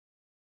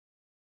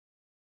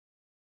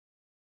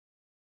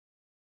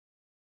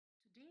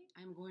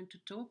I'm going to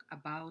talk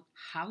about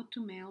how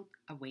to melt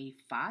away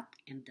fat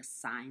and the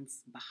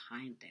science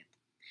behind it.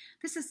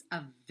 This is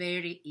a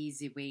very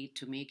easy way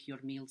to make your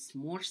meals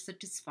more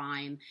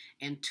satisfying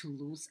and to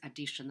lose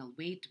additional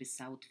weight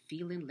without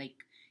feeling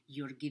like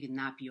you're giving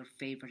up your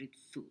favorite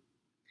food.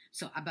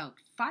 So, about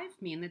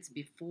 5 minutes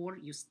before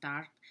you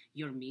start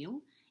your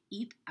meal,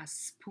 eat a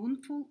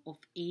spoonful of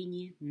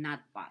any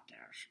nut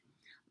butter,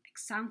 like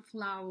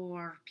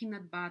sunflower,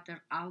 peanut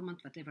butter, almond,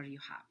 whatever you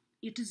have.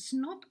 It is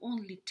not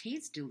only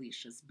taste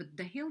delicious, but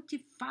the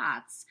healthy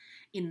fats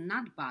in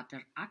nut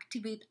butter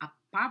activate a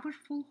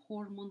powerful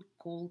hormone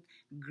called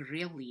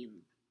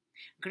ghrelin.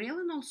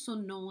 Ghrelin, also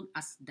known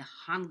as the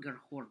hunger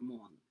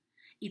hormone,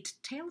 it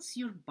tells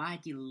your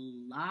body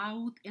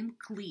loud and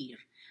clear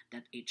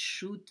that it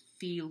should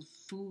feel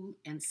full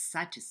and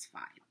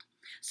satisfied.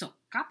 So,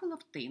 couple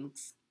of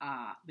things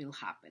will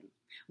happen.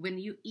 When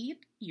you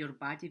eat, your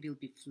body will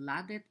be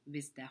flooded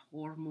with the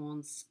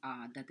hormones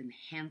that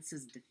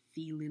enhances the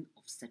feeling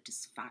of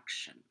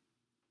satisfaction.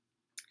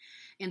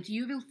 And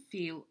you will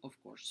feel, of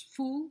course,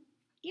 full,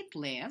 eat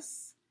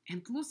less,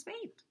 and lose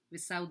weight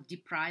without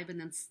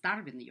depriving and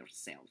starving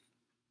yourself.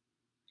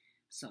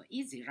 So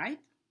easy, right?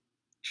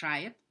 Try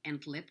it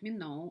and let me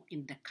know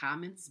in the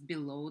comments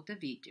below the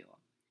video.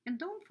 And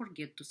don't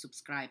forget to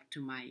subscribe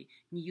to my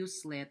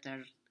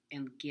newsletter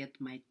and get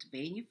my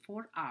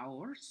 24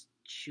 hours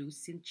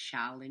choosing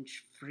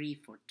challenge free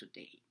for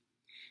today.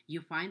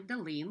 You find the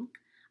link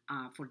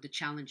for the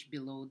challenge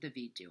below the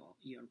video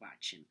you're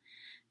watching.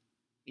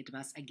 It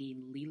was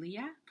again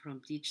Lilia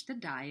from Teach the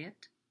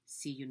Diet.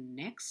 See you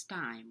next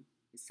time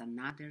with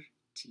another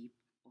tip